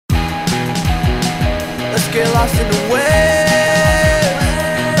get lost in the waves.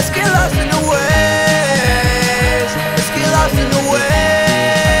 Let's get lost in the waves. Let's get lost in the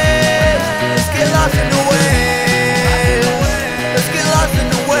waves. Let's get lost in the waves. Let's get lost in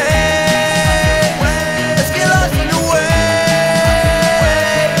the waves. Let's get lost in the waves.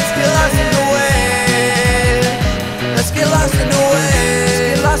 Let's get lost in the waves. Let's get lost in the waves. Let's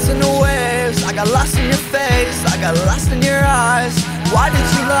get lost in the waves. I got lost in your face. I got lost in your eyes. Why did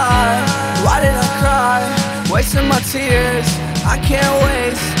you lie? Why did I cry? Wasting my tears, I can't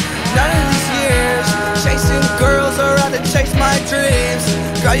waste none of these years chasing girls or rather chase my dreams.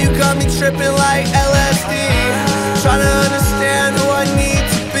 Girl, you got me tripping like LSD, trying to understand who I need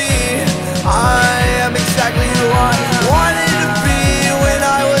to be. I am exactly who I wanted to be when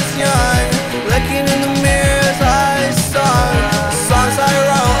I was young. Looking in the mirrors, I sung songs I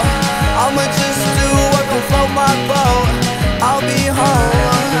wrote. I'ma just do what can float my boat. I'll be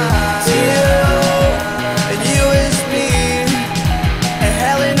home to you, and you is me,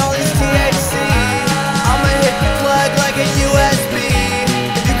 inhaling all this THC. I'ma hit the plug like a USB,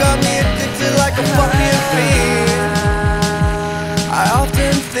 and you got me addicted like a fucking fiend. I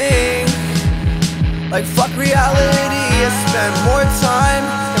often think, like fuck reality, I spend more time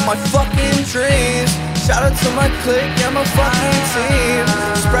in my fucking dreams. Shout out to my clique and my fucking team,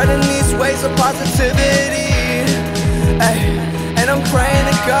 spreading these waves of positivity. Ay, and I'm praying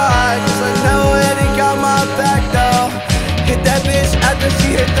to God, cause I know that he got my back though. Hit that bitch after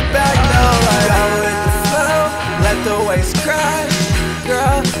she hit the back though. Like I with the flow, let the waves crash.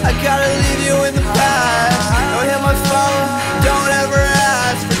 Girl, I gotta leave you in the past. Don't hit my phone, don't ever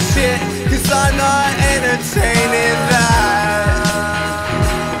ask for shit, cause I'm not entertaining that.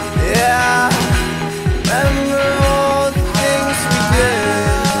 Yeah, remember all the things we did.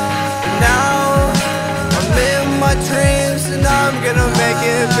 Now I'm in my dreams and I'm gonna make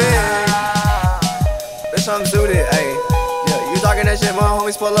it big. Bitch, I'm zooted, ayy. Yeah, you talking that shit, my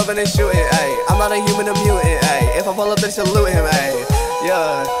homies pull up and they shooting, ayy. I'm not a human, a mutant, ayy. If I pull up, they salute him, ayy.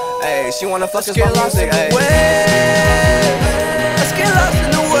 Yeah, ayy. She wanna fuck us my music, ayy. Let's get lost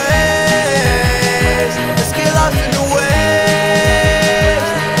in the waves. Let's get lost in the waves.